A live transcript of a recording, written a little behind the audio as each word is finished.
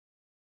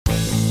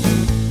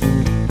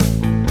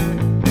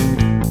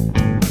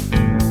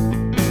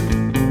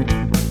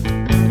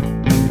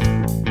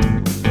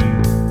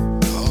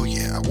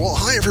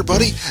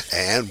everybody,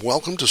 and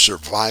welcome to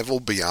Survival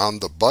Beyond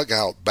the Bug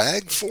Out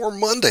Bag for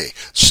Monday,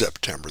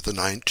 September the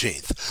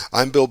 19th.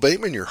 I'm Bill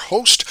Bateman, your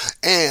host,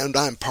 and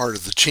I'm part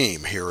of the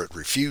team here at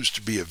Refuse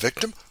to Be a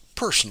Victim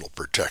Personal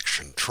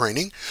Protection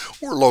Training.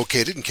 We're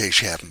located, in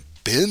case you haven't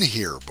been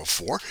here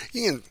before,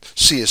 you can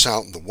see us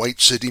out in the White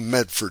City,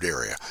 Medford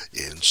area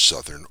in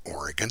Southern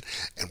Oregon,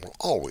 and we'll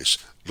always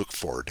look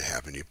forward to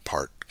having you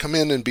come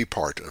in and be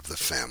part of the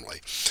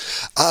family.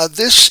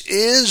 This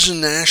is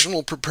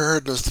National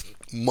Preparedness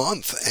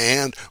Month,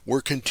 and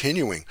we're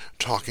continuing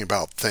talking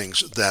about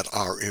things that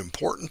are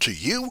important to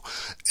you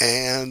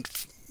and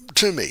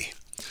to me.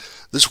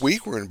 This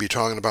week we're going to be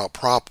talking about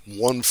Prop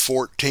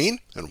 114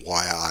 and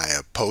why I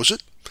oppose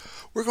it.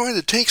 We're going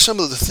to take some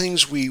of the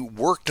things we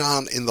worked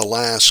on in the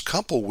last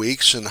couple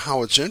weeks and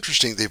how it's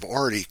interesting they've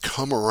already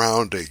come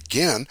around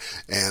again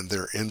and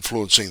they're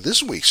influencing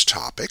this week's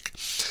topic.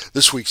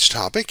 This week's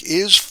topic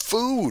is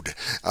food,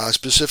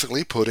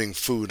 specifically putting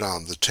food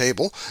on the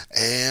table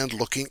and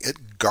looking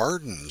at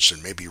gardens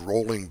and maybe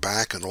rolling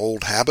back an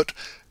old habit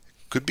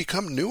could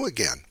become new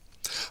again.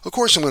 Of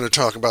course, I'm going to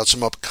talk about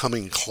some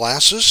upcoming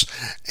classes,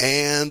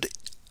 and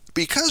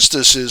because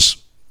this is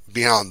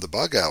Beyond the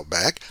Bug Out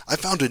Bag, I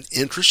found an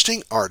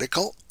interesting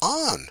article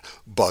on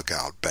bug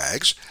out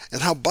bags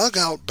and how bug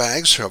out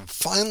bags have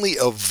finally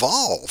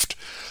evolved.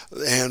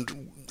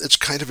 And it's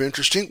kind of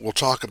interesting. We'll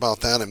talk about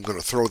that. I'm going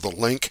to throw the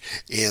link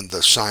in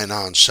the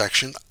sign-on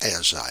section,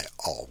 as I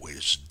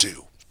always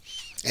do.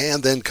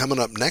 And then coming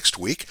up next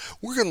week,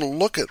 we're going to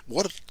look at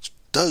what it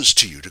does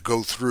to you to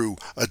go through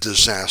a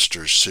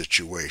disaster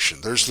situation.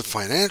 There's the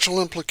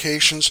financial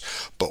implications,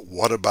 but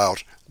what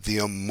about the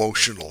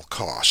emotional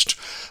cost?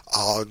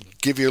 I'll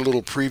give you a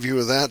little preview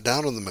of that.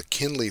 Down in the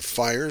McKinley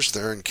fires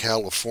there in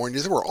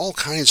California, there were all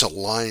kinds of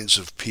lines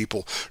of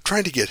people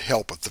trying to get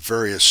help at the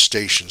various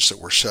stations that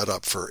were set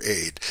up for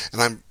aid.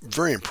 And I'm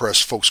very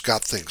impressed folks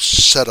got things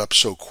set up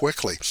so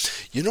quickly.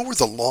 You know where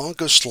the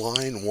longest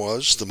line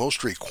was? The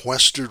most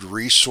requested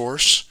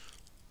resource?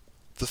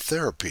 The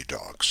therapy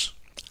dogs.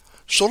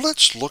 So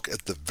let's look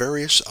at the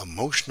various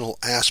emotional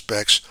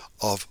aspects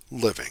of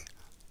living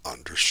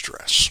under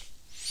stress.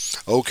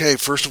 Okay,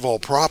 first of all,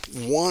 Prop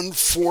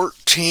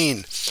 114.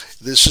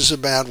 This is a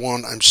bad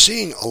one. I'm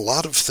seeing a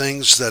lot of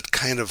things that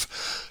kind of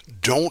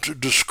don't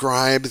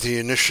describe the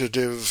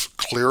initiative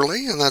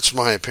clearly, and that's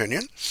my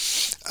opinion.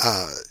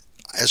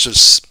 As a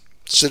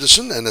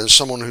citizen and as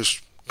someone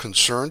who's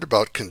concerned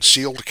about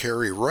concealed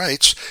carry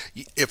rights,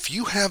 if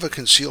you have a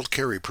concealed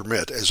carry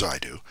permit, as I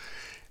do,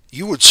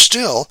 you would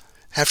still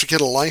have to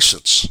get a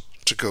license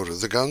to go to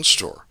the gun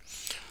store.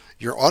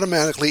 You're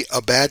automatically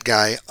a bad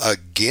guy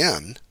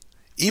again,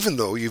 even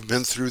though you've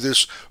been through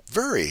this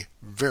very,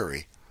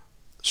 very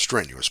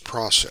strenuous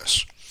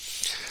process.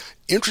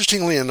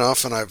 Interestingly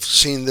enough, and I've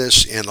seen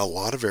this in a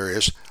lot of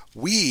areas,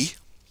 we,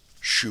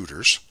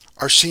 shooters,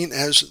 are seen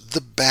as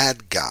the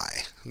bad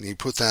guy. And you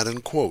put that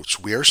in quotes.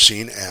 We are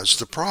seen as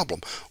the problem.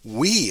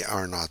 We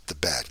are not the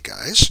bad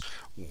guys.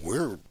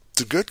 We're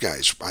the good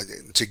guys.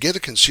 To get a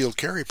concealed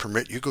carry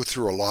permit, you go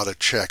through a lot of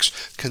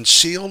checks.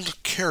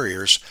 Concealed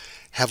carriers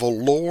have a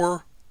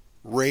lower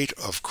rate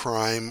of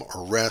crime,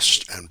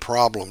 arrest, and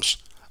problems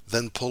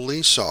than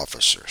police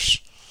officers.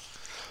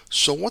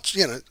 So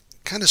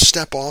kind of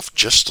step off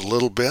just a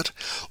little bit.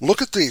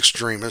 Look at the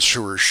extremists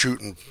who are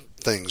shooting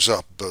things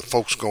up, the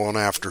folks going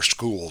after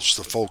schools,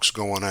 the folks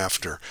going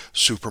after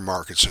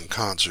supermarkets and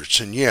concerts.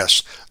 And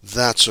yes,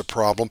 that's a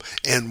problem.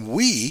 And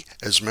we,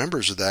 as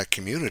members of that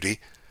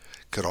community,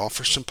 could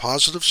offer some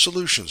positive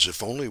solutions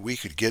if only we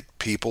could get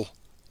people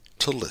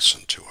to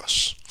listen to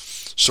us.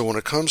 So when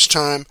it comes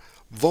time,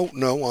 vote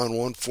no on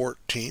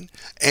 114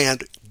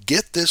 and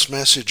get this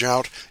message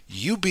out.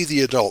 You be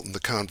the adult in the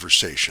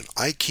conversation.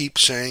 I keep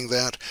saying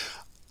that.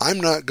 I'm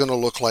not going to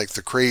look like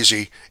the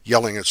crazy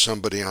yelling at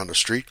somebody on a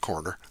street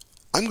corner.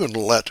 I'm going to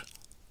let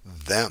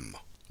them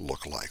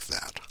look like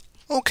that.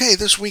 Okay,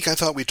 this week I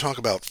thought we'd talk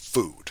about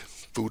food.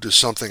 Food is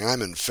something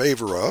I'm in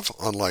favor of,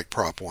 unlike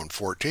Prop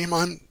 114.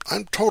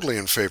 I'm totally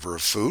in favor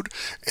of food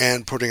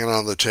and putting it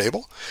on the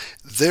table.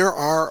 There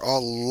are a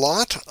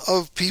lot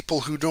of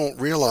people who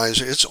don't realize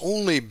it's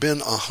only been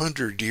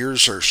 100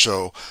 years or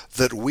so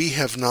that we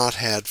have not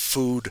had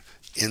food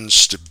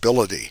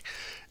instability.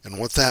 And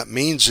what that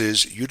means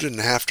is you didn't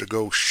have to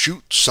go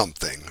shoot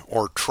something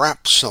or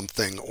trap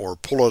something or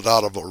pull it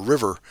out of a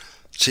river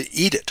to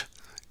eat it.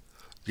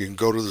 You can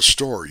go to the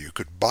store. You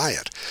could buy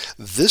it.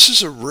 This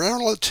is a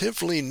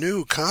relatively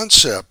new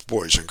concept,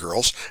 boys and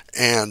girls,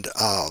 and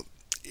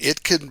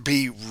it can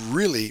be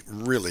really,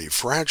 really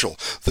fragile.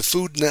 The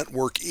Food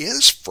Network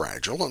is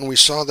fragile, and we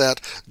saw that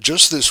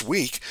just this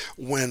week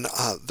when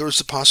there was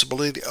the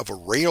possibility of a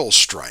rail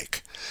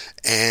strike.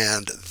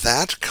 And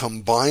that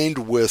combined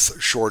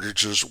with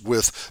shortages,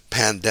 with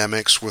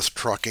pandemics, with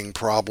trucking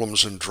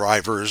problems and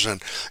drivers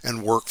and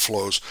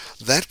workflows,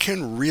 that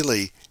can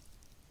really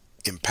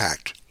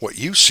impact what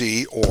you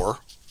see or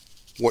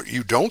what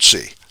you don't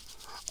see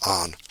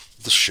on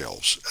the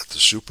shelves at the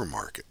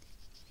supermarket.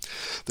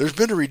 There's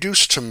been a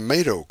reduced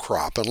tomato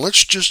crop, and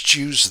let's just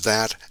use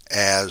that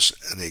as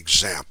an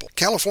example.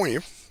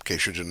 California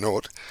case you didn't know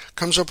it,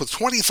 comes up with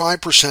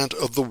 25%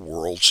 of the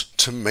world's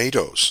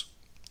tomatoes.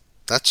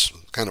 That's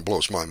kind of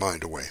blows my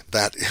mind away.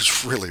 That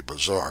is really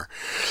bizarre.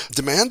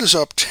 Demand is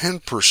up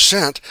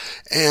 10%,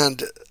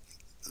 and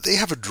they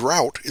have a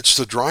drought. It's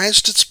the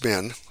driest it's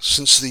been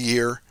since the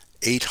year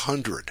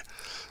 800.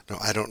 Now,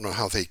 I don't know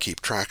how they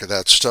keep track of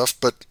that stuff,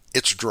 but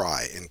it's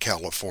dry in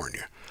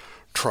California.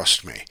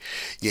 Trust me.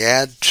 You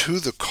add to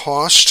the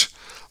cost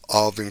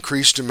of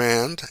increased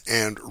demand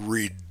and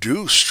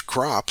reduced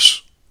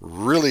crops,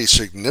 really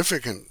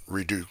significant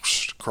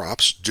reduced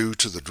crops due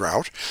to the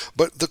drought,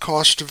 but the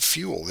cost of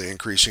fuel, the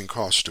increasing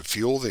cost of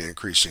fuel, the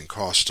increasing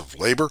cost of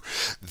labor,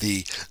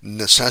 the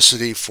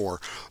necessity for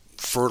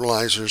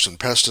fertilizers and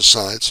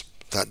pesticides,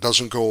 that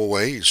doesn't go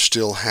away. You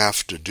still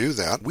have to do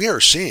that. We are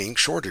seeing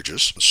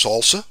shortages.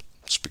 Salsa,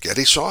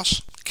 spaghetti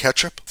sauce,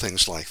 ketchup,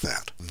 things like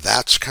that.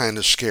 That's kind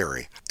of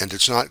scary, and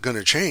it's not going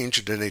to change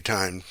at any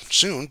time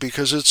soon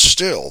because it's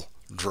still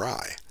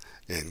dry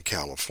in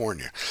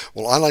California.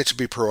 Well, I like to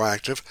be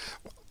proactive.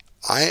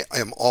 I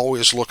am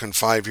always looking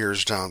 5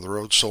 years down the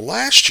road. So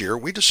last year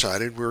we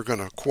decided we were going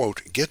to,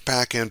 quote, get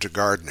back into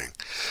gardening.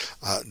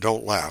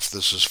 Don't laugh.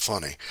 This is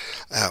funny.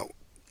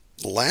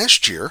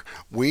 Last year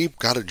we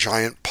got a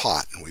giant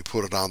pot and we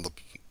put it on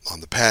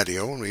the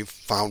patio, and we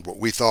found what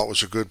we thought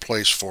was a good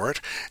place for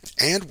it,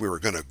 and we were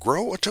going to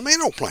grow a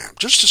tomato plant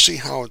just to see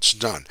how it's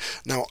done.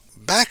 Now,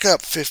 back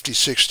up 50,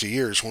 60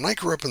 years, when I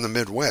grew up in the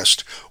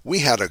Midwest, we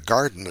had a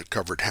garden that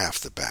covered half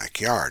the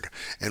backyard,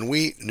 and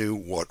we knew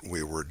what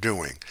we were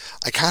doing.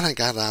 I kind of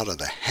got out of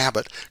the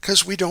habit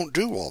because we don't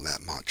do all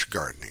that much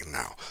gardening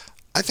now.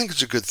 I think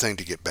it's a good thing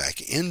to get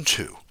back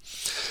into.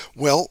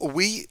 Well,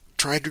 we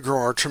tried to grow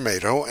our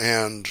tomato,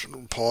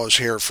 and pause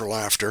here for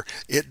laughter,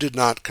 it did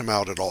not come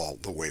out at all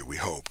the way we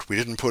hoped. We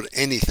didn't put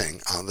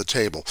anything on the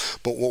table.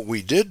 But what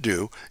we did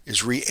do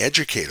is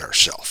re-educate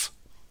ourselves.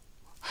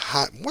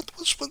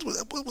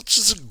 What's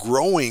this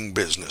growing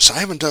business?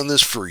 I haven't done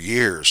this for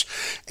years,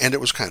 and it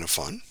was kind of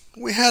fun.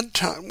 We had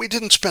time. We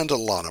didn't spend a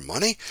lot of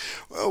money.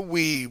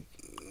 We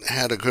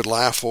had a good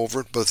laugh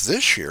over it, but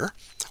this year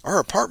our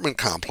apartment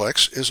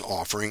complex is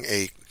offering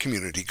a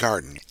community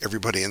garden.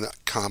 Everybody in the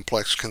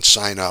complex can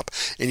sign up,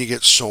 and you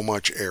get so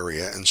much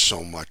area and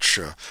so much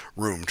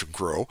room to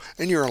grow,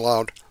 and you're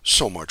allowed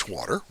so much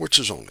water, which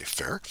is only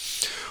fair.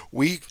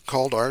 We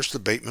called ours the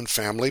Bateman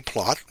Family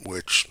Plot,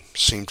 which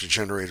seemed to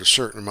generate a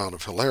certain amount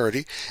of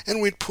hilarity,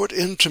 and we'd put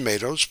in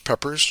tomatoes,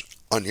 peppers,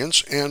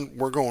 onions, and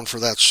we're going for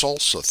that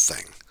salsa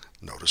thing.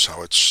 Notice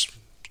how it's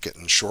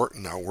getting short,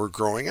 and now we're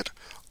growing it.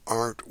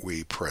 Aren't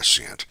we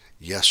prescient?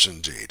 Yes,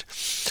 indeed.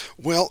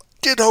 Well,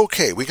 did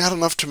okay. We got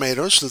enough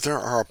tomatoes that there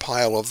are a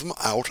pile of them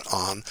out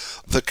on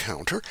the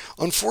counter.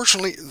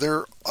 Unfortunately,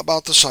 they're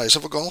about the size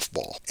of a golf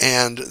ball,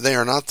 and they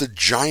are not the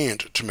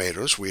giant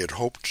tomatoes we had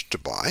hoped to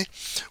buy.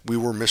 We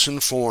were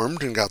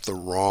misinformed and got the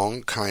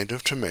wrong kind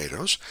of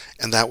tomatoes,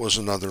 and that was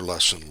another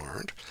lesson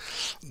learned.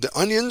 The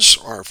onions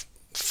are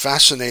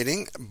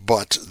fascinating,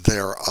 but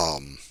they're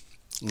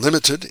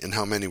limited in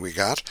how many we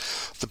got.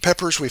 The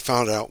peppers, we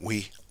found out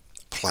we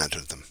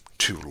planted them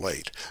too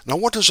late. Now,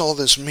 what does all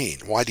this mean?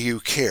 Why do you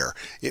care?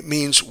 It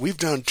means we've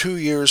done 2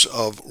 years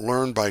of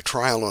learn by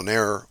trial and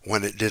error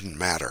when it didn't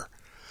matter.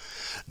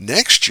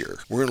 Next year,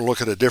 we're going to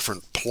look at a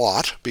different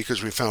plot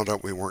because we found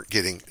out we weren't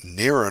getting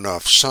near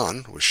enough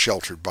sun. It was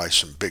sheltered by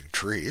some big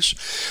trees.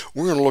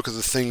 We're going to look at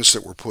the things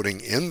that we're putting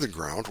in the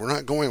ground. We're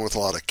not going with a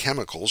lot of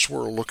chemicals.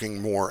 We're looking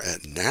more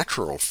at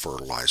natural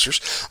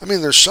fertilizers. I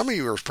mean, there's some of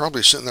you who are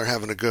probably sitting there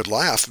having a good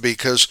laugh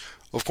because,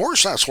 of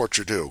course, that's what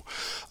you do.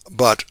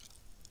 But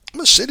I'm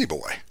a city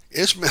boy.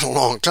 It's been a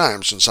long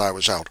time since I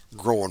was out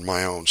growing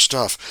my own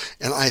stuff,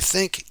 and I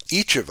think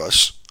each of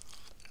us,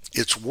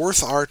 it's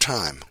worth our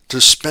time to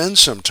spend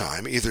some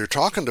time either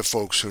talking to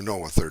folks who know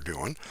what they're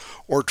doing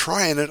or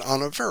trying it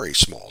on a very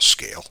small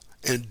scale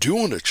and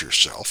doing it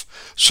yourself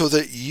so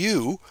that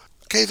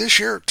this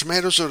year,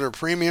 tomatoes at a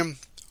premium,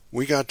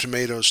 we got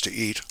tomatoes to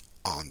eat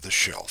on the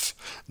shelf.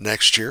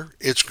 Next year,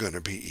 it's going to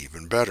be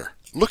even better.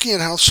 Looking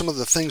at how some of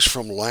the things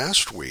from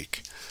last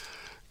week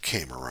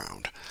came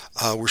around.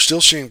 We're still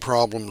seeing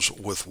problems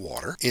with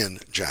water in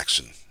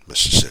Jackson,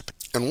 Mississippi.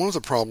 And one of the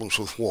problems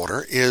with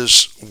water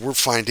is we're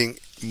finding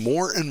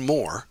more and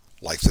more,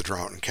 like the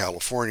drought in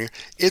California,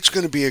 it's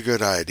going to be a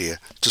good idea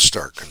to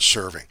start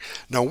conserving.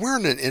 Now, we're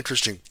in an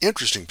interesting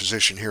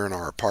position here in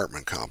our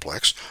apartment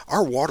complex.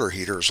 Our water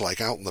heater is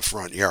like out in the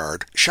front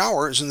yard.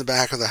 Shower is in the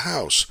back of the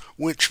house,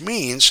 which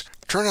means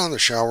turn on the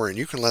shower and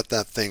you can let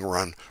that thing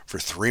run for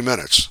 3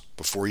 minutes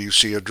before you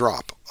see a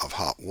drop of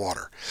hot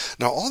water.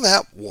 Now, all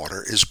that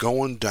water is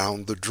going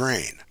down the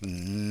drain.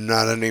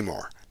 Not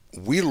anymore.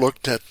 We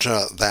looked at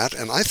that,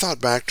 and I thought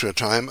back to a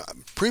time,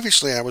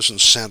 previously I was in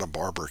Santa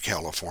Barbara,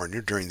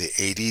 California during the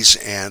 80s,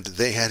 and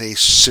they had a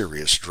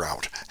serious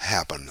drought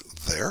happen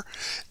there.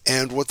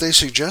 And what they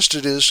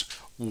suggested is,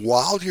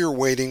 while you're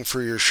waiting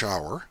for your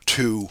shower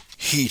to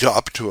heat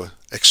up to an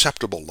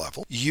acceptable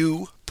level,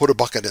 you put a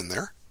bucket in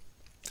there,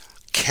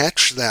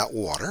 catch that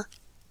water,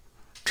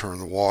 Turn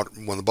the water,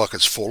 when the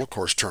bucket's full, of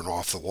course, turn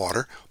off the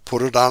water.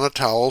 Put it on a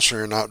towel so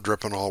you're not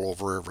dripping all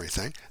over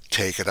everything.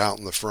 Take it out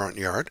in the front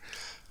yard.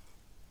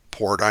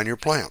 Pour it on your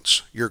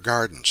plants, your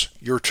gardens,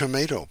 your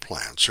tomato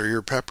plants, or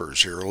your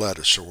peppers, or your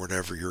lettuce, or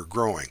whatever you're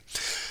growing.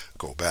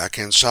 Go back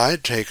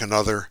inside, take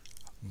another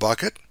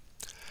bucket.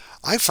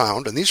 I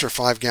found, and these are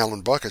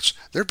 5-gallon buckets,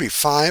 there'd be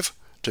 5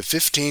 to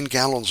 15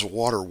 gallons of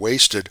water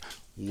wasted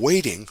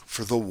waiting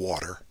for the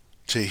water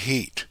to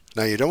heat.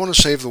 Now, you don't want to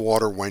save the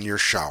water when you're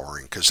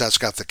showering because that's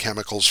got the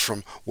chemicals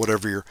from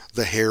whatever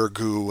the hair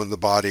goo and the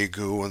body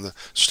goo and the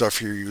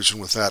stuff you're using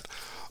with that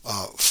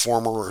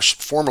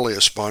formerly a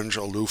sponge,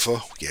 a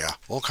loofah. Yeah,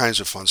 all kinds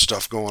of fun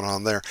stuff going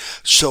on there.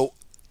 So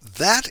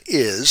that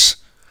is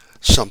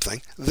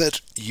something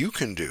that you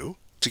can do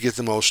to get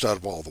the most out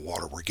of all the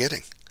water we're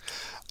getting.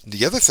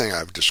 The other thing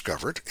I've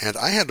discovered, and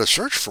I had to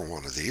search for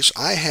one of these,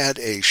 I had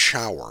a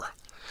shower,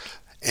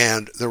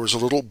 and there was a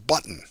little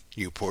button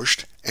you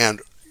pushed,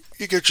 and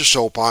you get your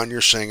soap on,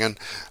 you're singing,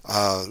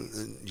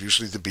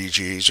 usually the Bee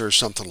Gees or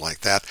something like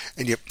that,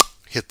 and you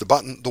hit the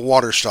button, the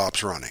water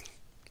stops running.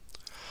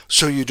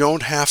 So you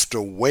don't have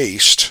to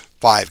waste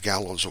 5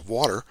 gallons of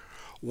water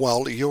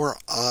while you're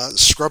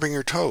scrubbing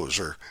your toes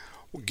or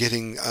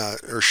getting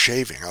or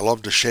shaving. I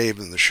love to shave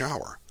in the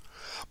shower.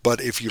 But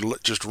if you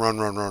just run,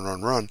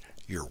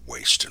 you're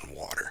wasting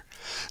water.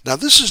 Now,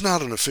 this is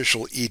not an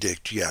official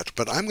edict yet,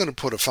 but I'm going to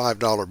put a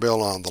 $5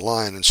 bill on the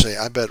line and say,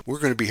 I bet we're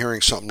going to be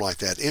hearing something like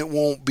that. It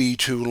won't be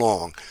too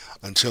long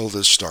until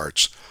this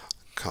starts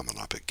coming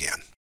up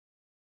again.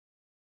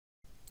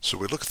 So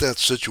we look at that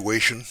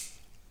situation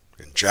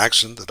in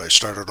Jackson that I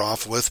started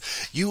off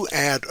with. You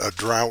add a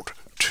drought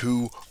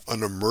to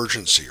an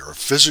emergency or a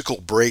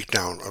physical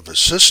breakdown of a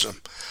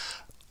system.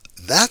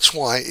 That's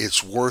why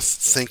it's worth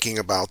thinking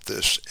about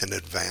this in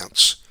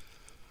advance.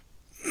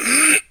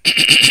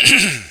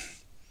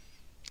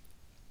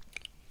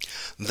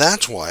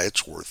 That's why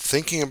it's worth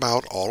thinking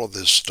about all of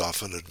this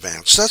stuff in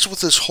advance. That's what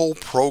this whole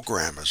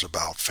program is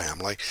about,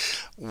 family.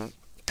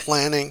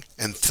 Planning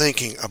and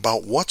thinking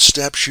about what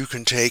steps you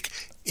can take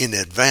in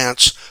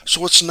advance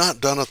so it's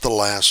not done at the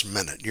last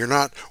minute. You're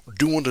not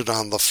doing it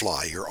on the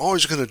fly. You're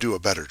always going to do a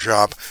better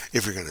job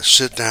if you're going to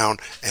sit down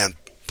and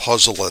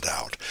puzzle it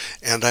out.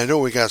 And I know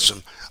we got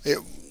some...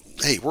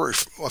 Hey, we're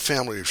a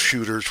family of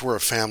shooters. We're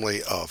a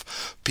family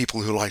of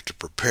people who like to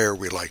prepare.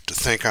 We like to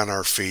think on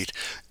our feet.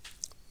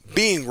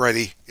 Being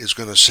ready is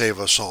going to save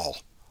us all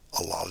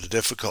a lot of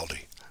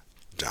difficulty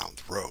down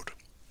the road.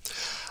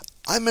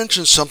 I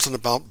mentioned something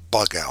about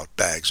bug-out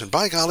bags, and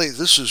by golly,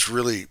 this is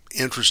really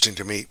interesting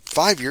to me.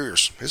 5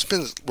 years. It's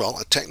been, well,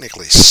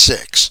 technically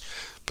 6,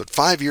 but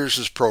 5 years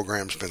this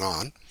program's been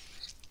on,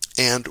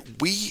 and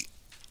we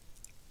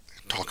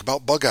talk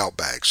about bug-out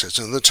bags. It's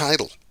in the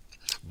title.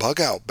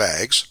 Bug-out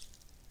bags,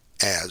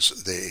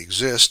 as they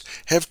exist,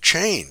 have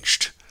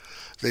changed.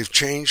 They've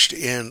changed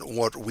in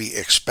what we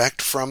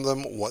expect from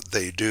them, what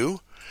they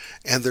do.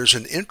 And there's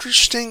an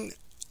interesting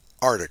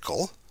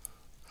article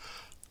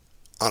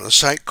on a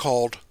site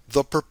called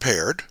The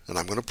Prepared, and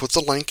I'm going to put the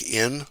link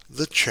in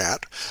the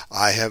chat.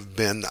 I have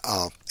been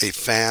a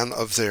fan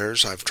of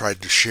theirs. I've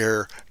tried to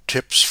share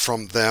tips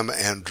from them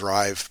and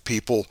drive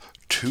people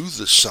to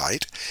the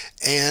site.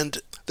 And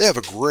they have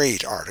a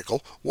great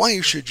article, why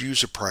you should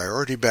use a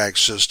priority bag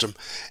system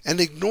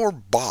and ignore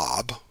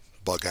Bob,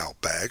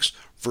 bug-out bags,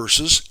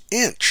 versus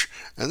Inch.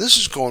 And this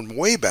is going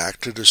way back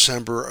to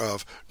December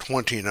of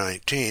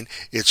 2019.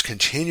 It's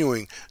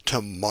continuing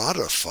to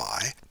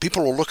modify.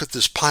 People will look at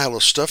this pile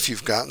of stuff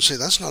you've got and say,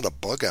 that's not a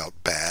bug-out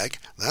bag.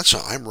 That's a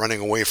I'm running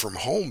away from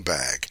home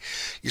bag.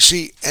 You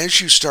see, as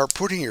you start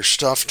putting your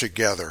stuff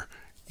together,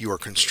 you are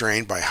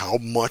constrained by how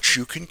much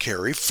you can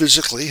carry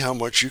physically, how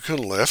much you can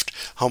lift,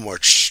 how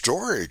much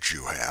storage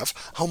you have,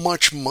 how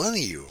much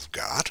money you've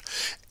got.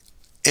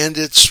 And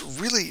it's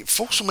really,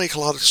 folks will make a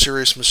lot of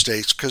serious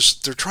mistakes because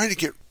they're trying to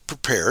get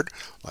prepared.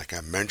 Like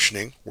I'm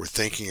mentioning, we're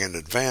thinking in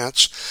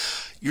advance.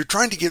 You're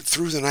trying to get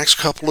through the next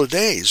couple of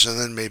days and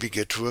then maybe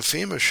get to a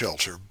FEMA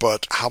shelter.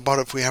 But how about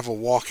if we have a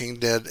Walking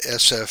Dead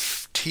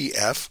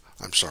SHTF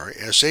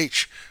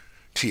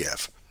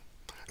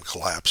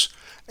collapse,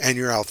 and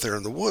you're out there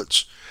in the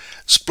woods?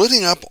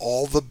 Splitting up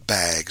all the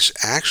bags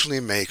actually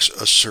makes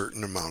a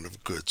certain amount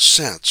of good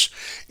sense.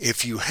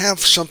 If you have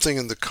something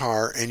in the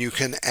car and you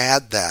can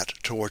add that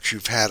to what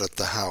you've had at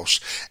the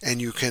house,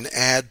 and you can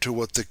add to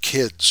what the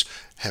kids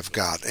have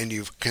got, and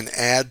you can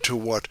add to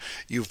what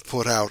you've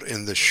put out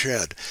in the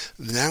shed,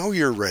 now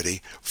you're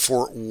ready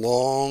for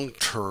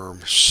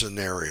long-term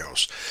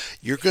scenarios.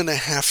 You're going to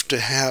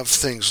have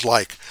things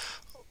like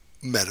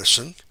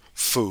medicine,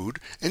 food,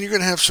 and you're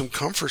going to have some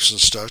comforts and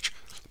such.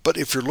 But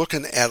if you're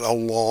looking at a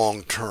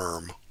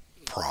long-term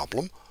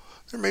problem,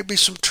 there may be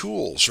some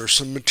tools or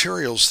some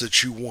materials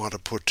that you want to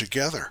put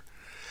together.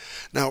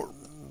 Now,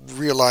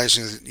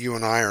 realizing that you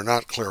and I are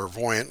not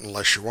clairvoyant,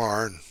 unless you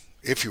are, and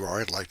if you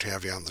are, I'd like to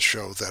have you on the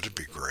show. That'd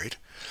be great.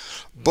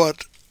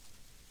 But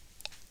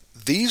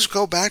these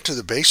go back to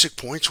the basic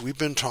points we've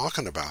been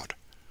talking about.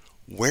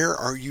 Where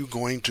are you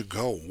going to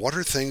go? What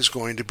are things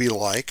going to be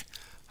like?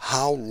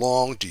 How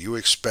long do you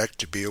expect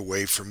to be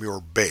away from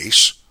your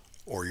base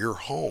or your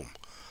home?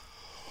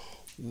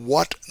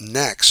 What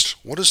next?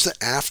 What is the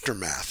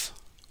aftermath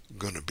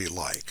going to be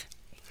like?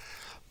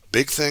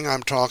 Big thing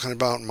I'm talking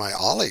about in my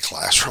Ollie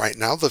class right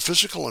now, the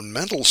physical and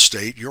mental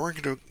state you're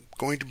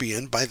going to be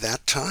in by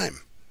that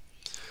time.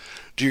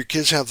 Do your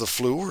kids have the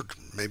flu, or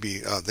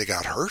maybe they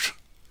got hurt?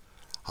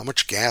 How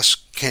much gas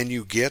can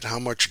you get? How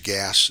much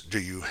gas do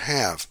you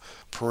have?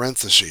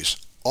 Parentheses,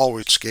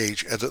 always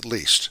gauge at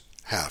least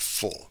half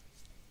full.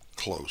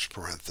 Close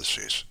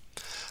parentheses.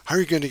 How are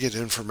you going to get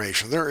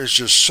information? There is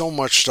just so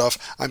much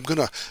stuff. I'm going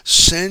to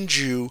send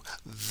you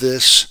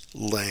this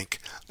link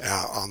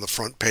on the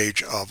front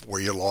page of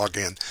where you log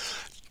in.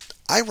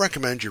 I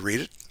recommend you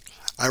read it.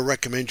 I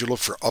recommend you look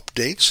for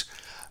updates.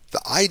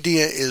 The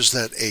idea is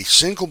that a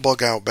single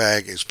bug out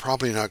bag is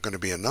probably not going to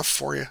be enough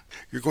for you.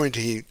 You're going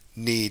to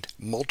need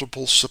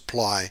multiple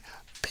supply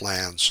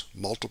plans,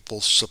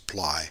 multiple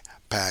supply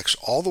packs,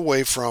 all the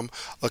way from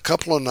a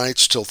couple of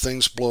nights till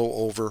things blow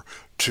over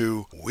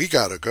to we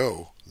gotta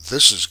go.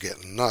 This is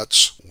getting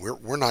nuts.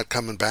 We're not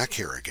coming back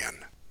here again.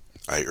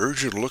 I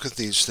urge you to look at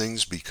these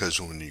things because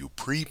when you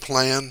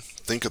pre-plan,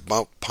 think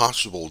about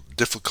possible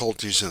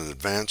difficulties in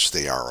advance,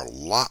 they are a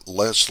lot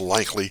less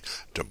likely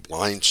to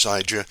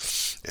blindside you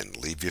and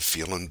leave you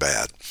feeling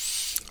bad.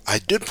 I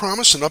did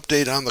promise an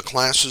update on the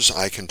classes.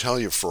 I can tell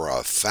you for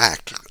a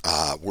fact,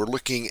 we're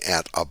looking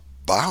at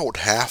about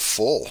half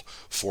full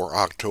for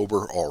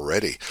October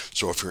already.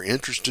 So if you're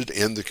interested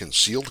in the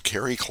concealed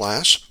carry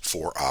class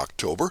for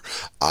October,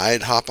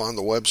 I'd hop on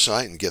the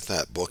website and get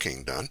that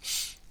booking done.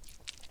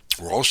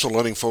 We're also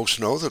letting folks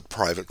know that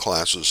private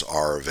classes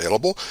are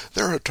available.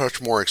 They're a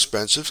touch more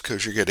expensive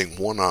because you're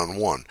getting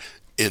one-on-one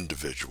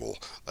individual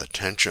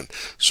attention.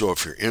 So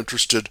if you're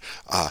interested,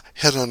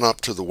 head on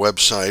up to the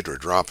website or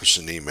drop us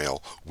an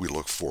email. We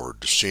look forward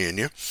to seeing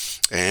you.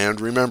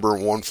 And remember,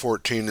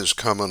 114 is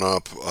coming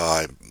up.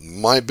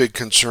 My big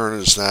concern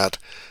is that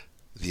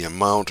the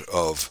amount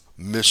of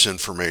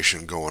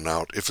misinformation going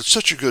out. If it's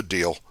such a good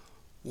deal,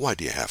 why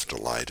do you have to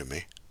lie to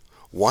me?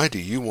 Why do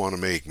you want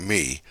to make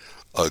me,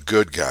 a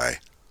good guy,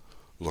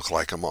 look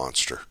like a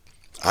monster?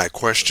 I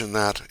question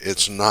that.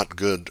 It's not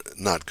good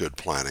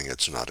planning.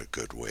 It's not a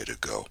good way to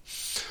go.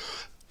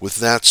 With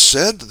that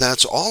said,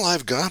 that's all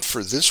I've got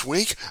for this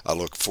week. I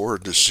look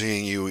forward to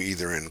seeing you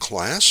either in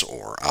class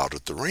or out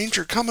at the range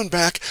or coming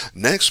back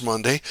next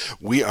Monday.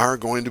 We are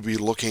going to be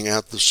looking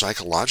at the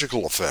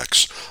psychological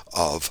effects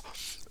of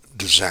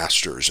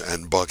disasters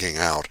and bugging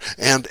out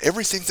and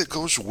everything that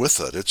goes with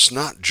it. It's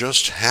not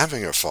just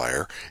having a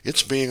fire,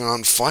 it's being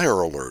on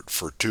fire alert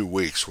for 2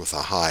 weeks with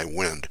a high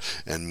wind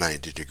and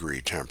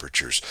 90-degree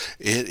temperatures.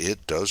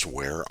 It does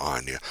wear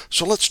on you.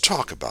 So let's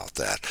talk about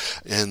that.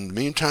 In the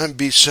meantime,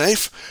 be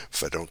safe.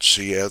 If I don't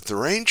see you at the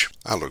range,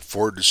 I look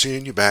forward to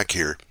seeing you back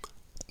here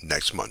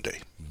next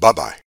Monday.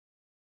 Bye-bye.